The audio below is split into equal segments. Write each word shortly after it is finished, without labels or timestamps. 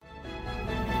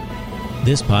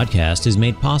This podcast is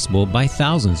made possible by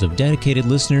thousands of dedicated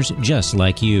listeners just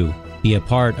like you. Be a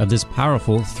part of this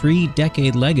powerful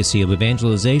 3-decade legacy of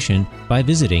evangelization by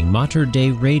visiting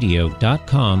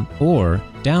materdeiradio.com or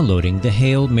downloading the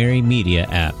Hail Mary Media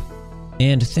app.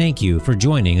 And thank you for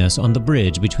joining us on the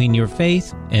bridge between your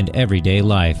faith and everyday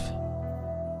life.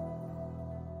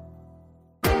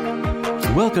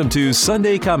 Welcome to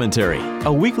Sunday Commentary,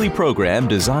 a weekly program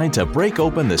designed to break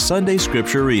open the Sunday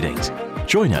Scripture readings.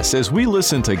 Join us as we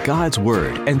listen to God's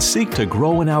Word and seek to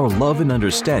grow in our love and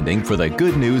understanding for the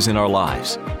good news in our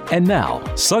lives. And now,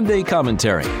 Sunday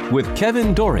Commentary with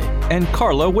Kevin Doran and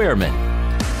Carla Wehrman.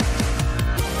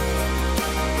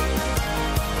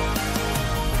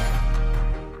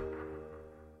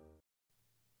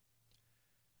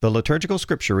 The liturgical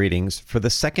scripture readings for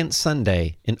the second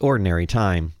Sunday in Ordinary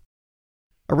Time.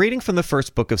 A reading from the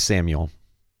first book of Samuel.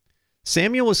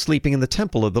 Samuel was sleeping in the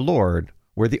temple of the Lord,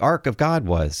 where the ark of God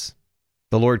was.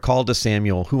 The Lord called to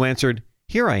Samuel, who answered,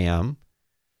 "Here I am."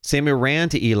 Samuel ran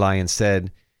to Eli and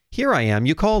said, "Here I am,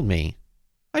 you called me."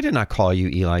 "I did not call you,"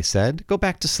 Eli said. "Go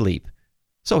back to sleep."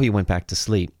 So he went back to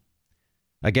sleep.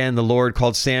 Again the Lord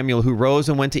called Samuel, who rose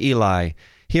and went to Eli.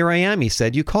 "Here I am," he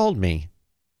said, "you called me."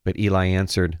 But Eli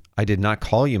answered, "I did not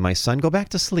call you, my son. Go back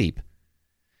to sleep."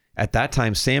 At that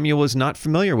time Samuel was not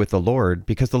familiar with the Lord,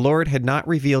 because the Lord had not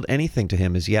revealed anything to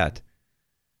him as yet.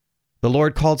 The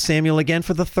Lord called Samuel again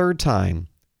for the third time.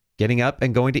 Getting up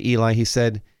and going to Eli, he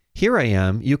said, "Here I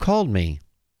am, you called me."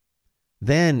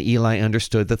 Then Eli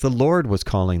understood that the Lord was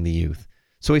calling the youth.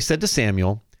 So he said to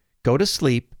Samuel, "Go to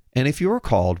sleep, and if you are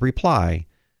called, reply,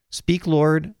 'Speak,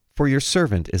 Lord, for your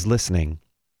servant is listening.'"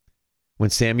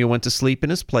 When Samuel went to sleep in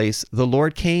his place, the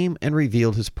Lord came and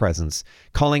revealed his presence,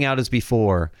 calling out as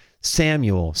before,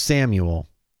 "Samuel, Samuel."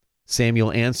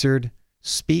 Samuel answered,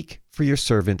 "Speak, for your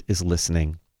servant is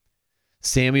listening."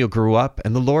 Samuel grew up,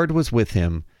 and the Lord was with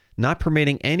him, not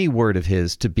permitting any word of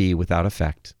his to be without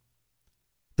effect.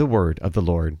 The word of the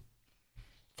Lord.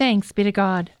 Thanks be to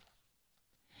God.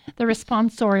 The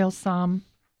responsorial psalm.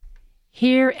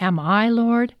 Here am I,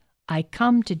 Lord, I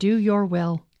come to do your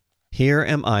will. Here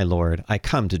am I, Lord, I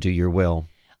come to do your will.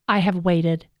 I have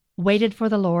waited for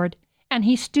the Lord, and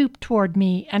he stooped toward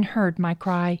me and heard my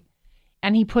cry.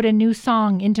 And he put a new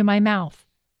song into my mouth,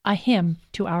 a hymn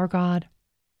to our God.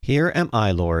 Here am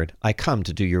I, Lord, I come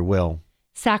to do your will.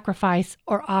 Sacrifice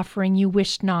or offering you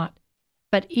wished not,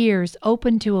 but ears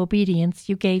open to obedience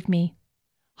you gave me.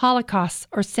 Holocausts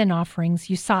or sin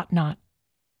offerings you sought not.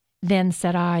 Then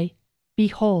said I,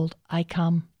 "Behold, I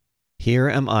come." Here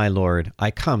am I, Lord,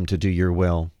 I come to do your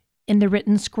will. In the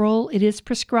written scroll it is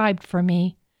prescribed for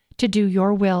me to do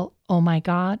your will, O my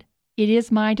God. It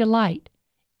is my delight,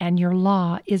 and your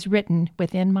law is written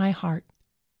within my heart.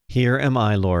 Here am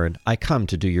I, Lord, I come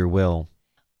to do your will.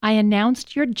 I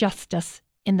announced your justice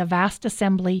in the vast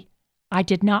assembly. I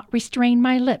did not restrain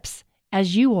my lips,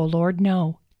 as you, O Lord,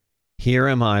 know. Here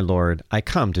am I, Lord, I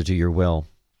come to do your will.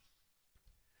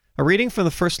 A reading from the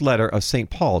first letter of St.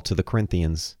 Paul to the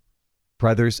Corinthians.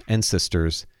 Brothers and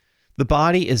sisters, the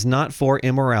body is not for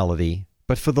immorality,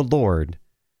 but for the Lord,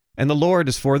 and the Lord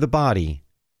is for the body.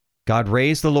 God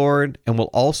raised the Lord and will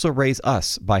also raise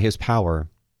us by his power.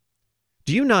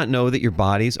 Do you not know that your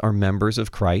bodies are members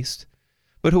of Christ?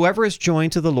 But whoever is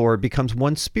joined to the Lord becomes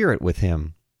one spirit with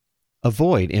him.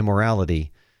 Avoid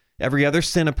immorality. Every other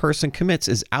sin a person commits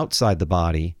is outside the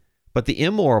body, but the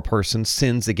immoral person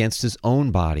sins against his own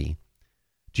body.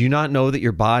 Do you not know that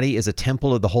your body is a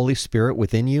temple of the Holy Spirit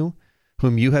within you,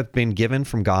 whom you have been given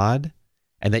from God,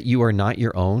 and that you are not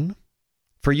your own?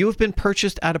 For you have been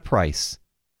purchased at a price.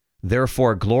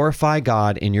 Therefore glorify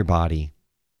God in your body.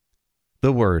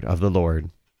 The word of the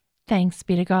Lord. Thanks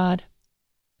be to God.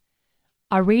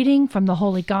 A reading from the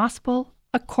Holy Gospel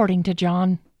according to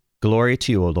John. Glory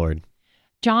to you, O Lord.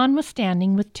 John was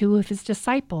standing with two of his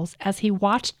disciples as he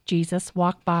watched Jesus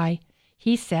walk by.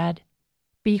 He said,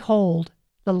 "Behold,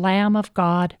 the Lamb of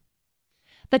God."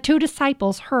 The two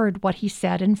disciples heard what he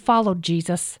said and followed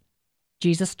Jesus.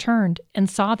 Jesus turned and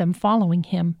saw them following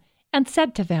him and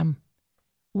said to them,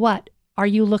 "What are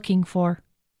you looking for?"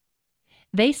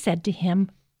 They said to him,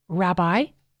 "Rabbi,"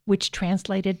 which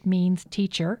translated means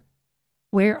teacher,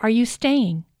 "where are you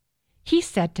staying?" He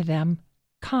said to them,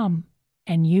 "Come,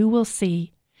 and you will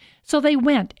see." So they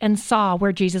went and saw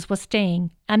where Jesus was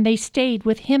staying, and they stayed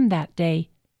with him that day.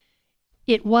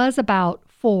 It was about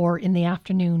 4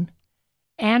 p.m.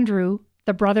 Andrew,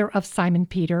 the brother of Simon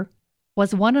Peter,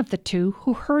 was one of the two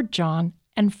who heard John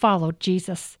and followed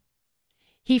Jesus.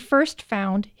 He first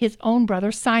found his own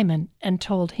brother Simon and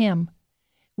told him,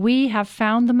 "We have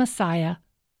found the Messiah,"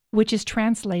 which is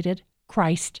translated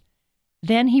Christ.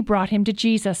 Then he brought him to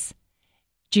Jesus.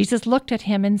 Jesus looked at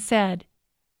him and said,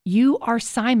 "You are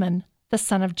Simon, the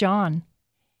son of John.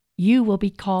 You will be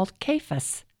called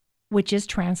Cephas," which is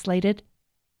translated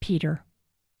Peter.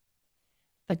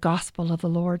 The Gospel of the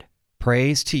Lord.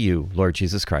 Praise to you, Lord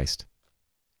Jesus Christ.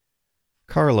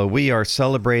 Carla, we are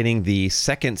celebrating the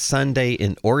second Sunday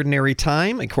in Ordinary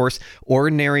Time. Of course,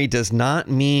 ordinary does not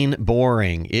mean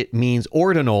boring. It means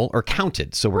ordinal or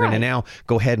counted. So we're going to now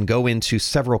go ahead and go into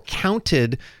several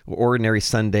counted Ordinary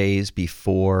Sundays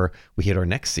before we hit our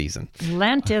next season.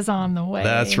 Lent is on the way.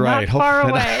 That's right. Not far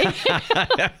away.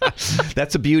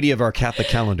 That's the beauty of our Catholic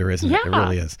calendar, isn't it? It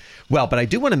really is. Well, but I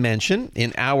do want to mention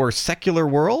in our secular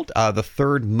world, the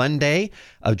third Monday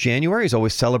of January is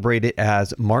always celebrated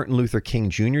as Martin Luther King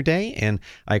Jr. Day. And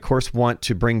I, of course, want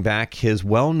to bring back his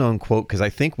well-known quote because I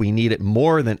think we need it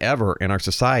more than ever in our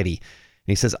society.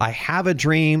 And he says, "I have a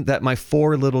dream that my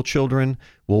 4 little children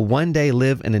will one day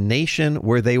live in a nation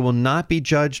where they will not be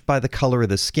judged by the color of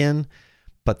the skin,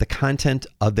 but the content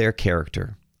of their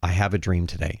character. I have a dream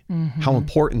today." Mm-hmm. How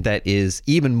important that is,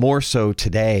 even more so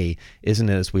today, isn't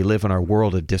it, as we live in our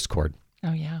world of discord?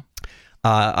 Oh, yeah.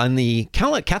 On the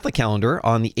Catholic calendar,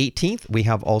 on the 18th, we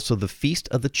have also the Feast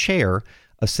of the Chair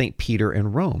of St. Peter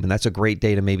in Rome. And that's a great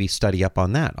day to maybe study up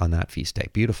on that feast day.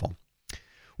 Beautiful.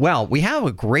 Well, we have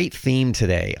a great theme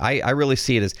today. I really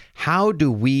see it as, how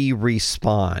do we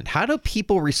respond? How do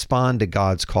people respond to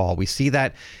God's call? We see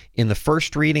that in the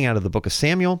first reading out of the book of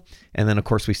Samuel. And then, of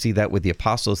course, we see that with the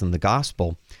apostles in the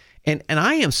gospel. And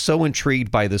I am so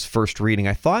intrigued by this first reading.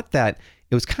 I thought that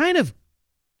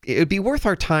it would be worth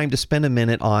our time to spend a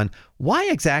minute on why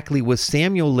exactly was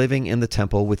Samuel living in the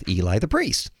temple with Eli the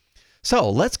priest.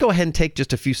 So let's go ahead and take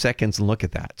just a few seconds and look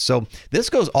at that. So this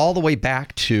goes all the way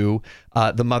back to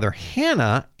the mother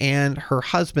Hannah and her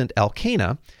husband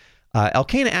Elkanah.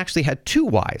 Elkanah actually had 2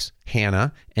 wives,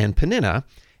 Hannah and Peninnah.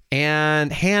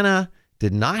 And Hannah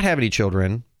did not have any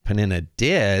children. Peninnah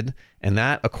did. And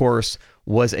that, of course,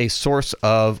 was a source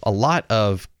of a lot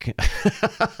of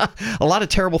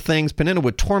terrible things. Peninnah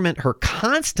would torment her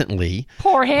constantly.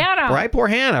 Poor Hannah. Right? Poor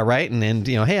Hannah, right? And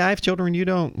hey, I have children, you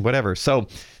don't, whatever. So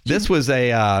this was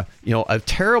a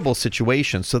terrible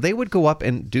situation. So they would go up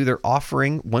and do their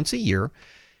offering once a year.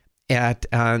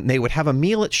 They would have a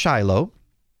meal at Shiloh.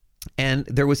 And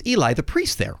there was Eli, the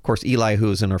priest, there. Of course, Eli,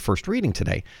 who is in our first reading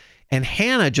today. And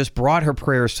Hannah just brought her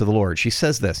prayers to the Lord. She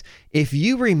says this, "If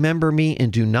you remember me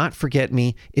and do not forget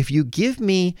me, if you give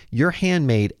me your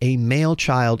handmaid a male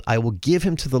child, I will give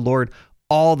him to the Lord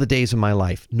all the days of my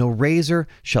life. No razor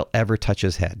shall ever touch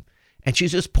his head." And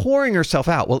she's just pouring herself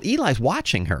out. Well, Eli's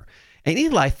watching her. And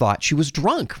Eli thought she was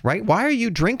drunk, right? "Why are you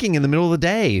drinking in the middle of the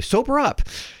day? Sober up."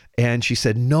 And she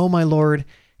said, "No, my Lord."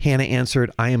 Hannah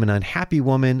answered, "I am an unhappy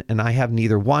woman, and I have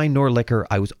neither wine nor liquor.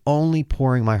 I was only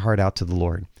pouring my heart out to the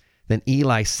Lord." Then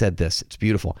Eli said this, it's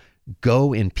beautiful,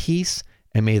 "Go in peace,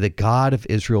 and may the God of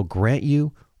Israel grant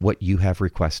you what you have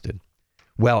requested."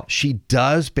 Well, she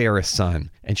does bear a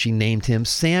son, and she named him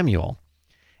Samuel.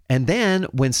 And then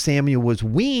when Samuel was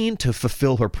weaned to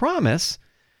fulfill her promise,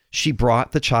 she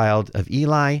brought the child of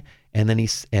Eli, and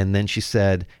then she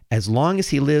said, "As long as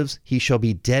he lives, he shall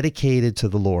be dedicated to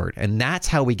the Lord." And that's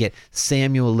how we get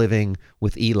Samuel living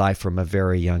with Eli from a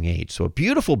very young age. So a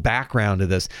beautiful background to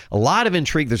this. A lot of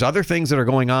intrigue. There's other things that are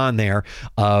going on there,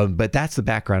 but that's the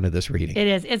background of this reading. It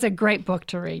is. It's a great book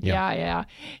to read. Yeah.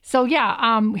 So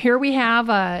here we have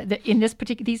in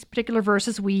these particular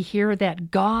verses, we hear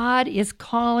that God is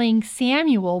calling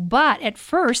Samuel, but at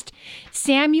first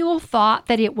Samuel thought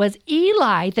that it was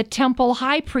Eli, the temple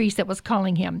high priest, that was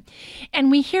calling him.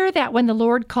 And we hear that when the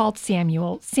Lord called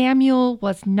Samuel, Samuel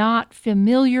was not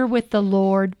familiar with the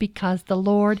Lord because the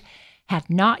Lord had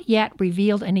not yet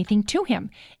revealed anything to him.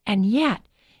 And yet,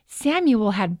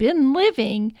 Samuel had been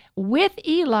living with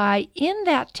Eli in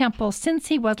that temple since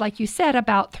he was, like you said,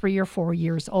 about 3 or 4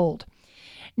 years old.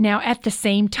 Now, at the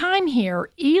same time here,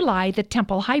 Eli, the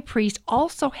temple high priest,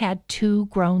 also had 2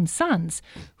 grown sons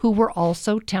who were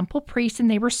also temple priests, and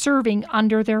they were serving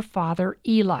under their father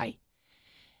Eli.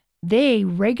 They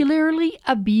regularly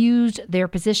abused their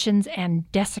positions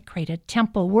and desecrated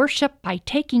temple worship by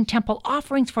taking temple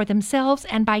offerings for themselves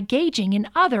and by engaging in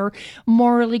other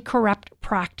morally corrupt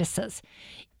practices.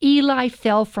 Eli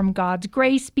fell from God's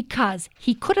grace because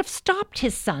he could have stopped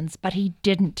his sons, but he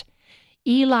didn't.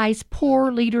 Eli's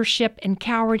poor leadership and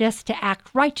cowardice to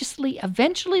act righteously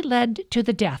eventually led to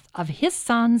the death of his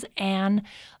sons and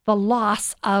the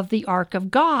loss of the Ark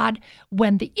of God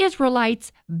when the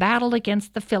Israelites battled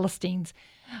against the Philistines.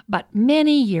 But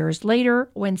many years later,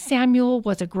 when Samuel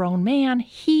was a grown man,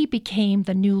 he became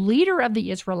the new leader of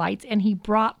the Israelites, and he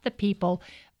brought the people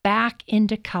back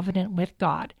into covenant with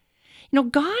God.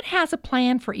 God has a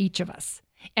plan for each of us.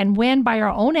 And when by our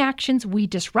own actions we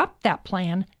disrupt that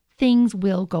plan, things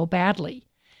will go badly.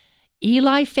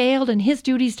 Eli failed in his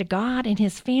duties to God, and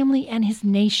his family and his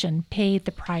nation paid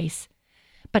the price.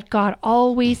 But God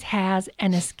always has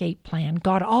an escape plan.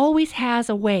 God always has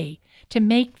a way to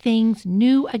make things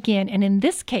new again. And in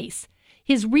this case,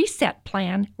 his reset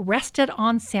plan rested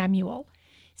on Samuel.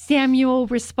 Samuel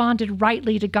responded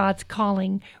rightly to God's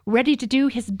calling, ready to do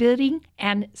his bidding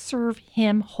and serve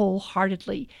him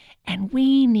wholeheartedly. And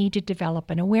we need to develop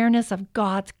an awareness of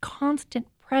God's constant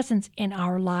presence in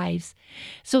our lives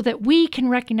so that we can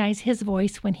recognize his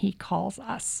voice when he calls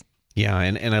us. Yeah,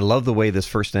 and I love the way this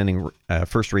first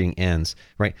reading ends,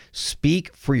 right?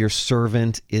 Speak, for your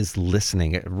servant is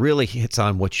listening. It really hits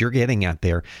on what you're getting at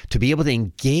there, to be able to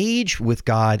engage with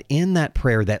God in that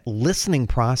prayer, that listening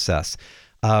process.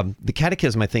 The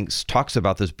Catechism, I think, talks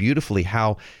about this beautifully,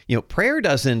 how, prayer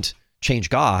doesn't change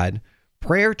God.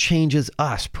 Prayer changes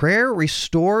us. Prayer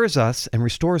restores us and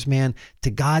restores man to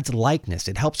God's likeness.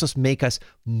 It helps us make us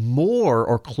more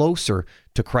or closer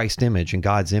to Christ's image and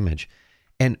God's image.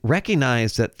 And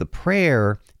recognize that the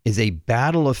prayer is a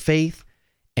battle of faith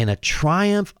and a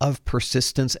triumph of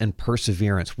persistence and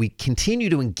perseverance. We continue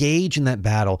to engage in that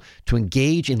battle, to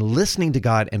engage in listening to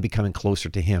God and becoming closer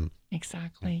to him.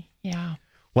 Exactly. Yeah.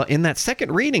 Well, in that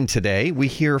second reading today, we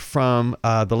hear from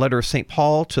the letter of St.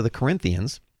 Paul to the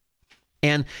Corinthians.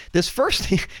 And this first,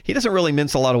 he doesn't really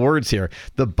mince a lot of words here.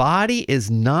 The body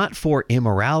is not for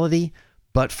immorality,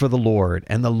 but for the Lord,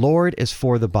 and the Lord is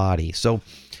for the body. So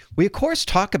we, of course,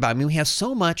 talk about, we have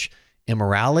so much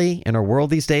immorality in our world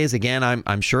these days. Again,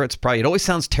 I'm sure it always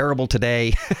sounds terrible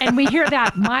today. And we hear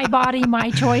that, my body,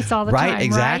 my choice all the time, right?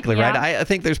 Exactly, right? I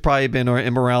think there's probably been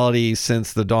immorality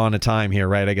since the dawn of time here,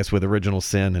 right? I guess with original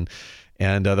sin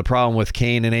and the problem with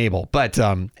Cain and Abel. But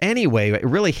anyway, it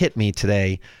really hit me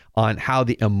today on how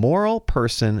the immoral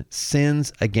person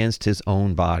sins against his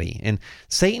own body. And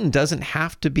Satan doesn't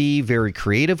have to be very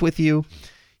creative with you.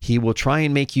 He will try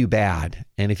and make you bad.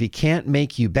 And if he can't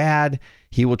make you bad,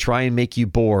 he will try and make you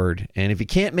bored. And if he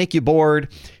can't make you bored,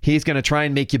 he's going to try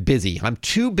and make you busy. I'm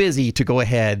too busy to go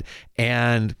ahead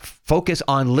and focus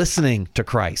on listening to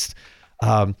Christ.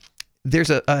 I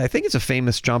think it's a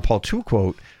famous John Paul II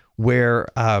quote where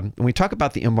when we talk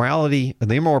about the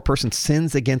immoral person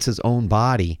sins against his own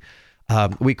body,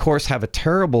 we, of course, have a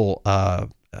terrible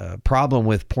problem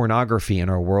with pornography in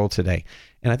our world today.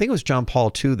 And I think it was John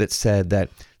Paul II that said that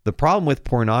the problem with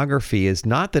pornography is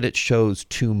not that it shows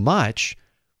too much,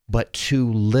 but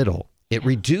too little. It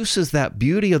reduces that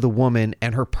beauty of the woman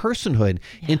and her personhood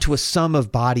into a sum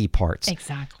of body parts.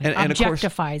 Exactly. And objectifies,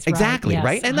 of course, right? Exactly, Yes.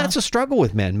 right? And that's a struggle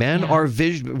with men. Men are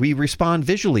we respond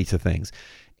visually to things.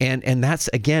 And that's,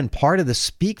 again, part of the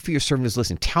speak for your servant is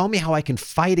listening. Tell me how I can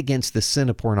fight against the sin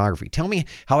of pornography. Tell me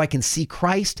how I can see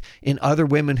Christ in other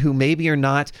women who maybe are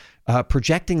not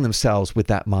projecting themselves with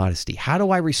that modesty. How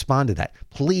do I respond to that?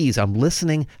 Please, I'm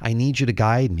listening. I need you to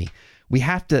guide me. We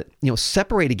have to,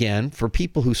 separate again for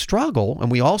people who struggle,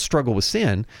 and we all struggle with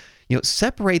sin,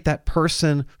 separate that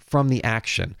person from the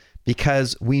action,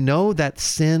 because we know that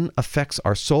sin affects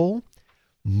our soul.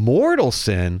 Mortal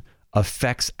sin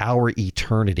affects our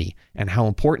eternity, and how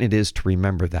important it is to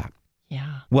remember that.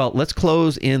 Yeah. Well, let's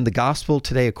close in the gospel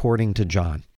today according to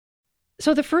John.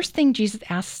 So the first thing Jesus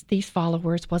asked these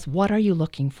followers was, what are you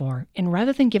looking for? And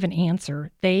rather than give an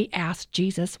answer, they asked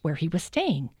Jesus where he was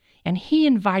staying, and he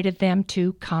invited them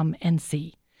to come and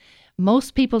see.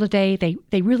 Most people today,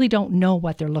 they really don't know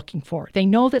what they're looking for. They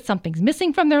know that something's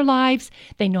missing from their lives.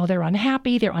 They know they're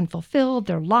unhappy, they're unfulfilled,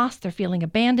 they're lost, they're feeling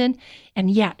abandoned. And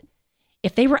yet,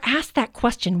 if they were asked that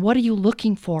question, what are you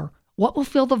looking for? What will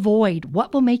fill the void?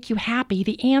 What will make you happy?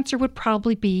 The answer would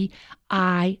probably be,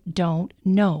 I don't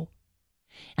know.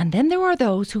 And then there are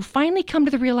those who finally come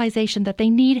to the realization that they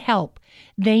need help.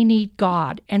 They need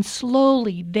God. And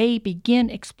slowly they begin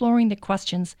exploring the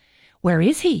questions, where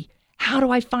is he? How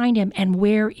do I find him? And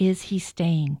where is he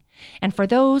staying? And for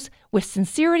those with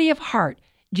sincerity of heart,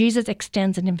 Jesus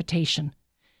extends an invitation.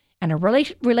 And a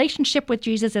relationship with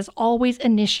Jesus is always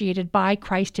initiated by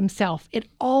Christ himself. It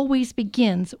always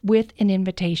begins with an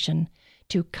invitation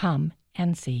to come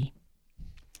and see.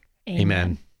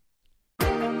 Amen.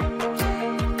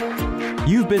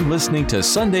 You've been listening to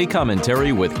Sunday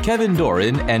Commentary with Kevin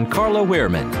Doran and Carla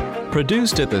Wehrman,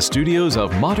 produced at the studios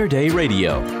of Mater Dei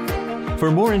Radio.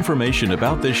 For more information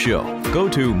about this show, go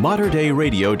to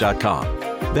materdeiradio.com.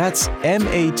 That's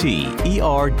MATERDEI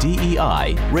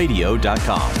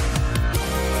radio.com.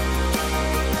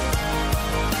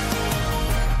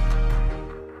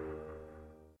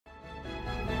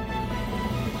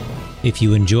 If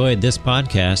you enjoyed this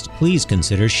podcast, please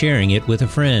consider sharing it with a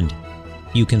friend.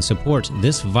 You can support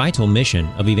this vital mission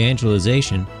of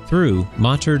evangelization through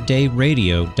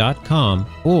materdeiradio.com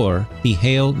or the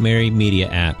Hail Mary Media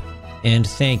app. And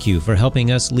thank you for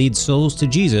helping us lead souls to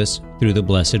Jesus through the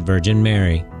Blessed Virgin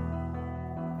Mary.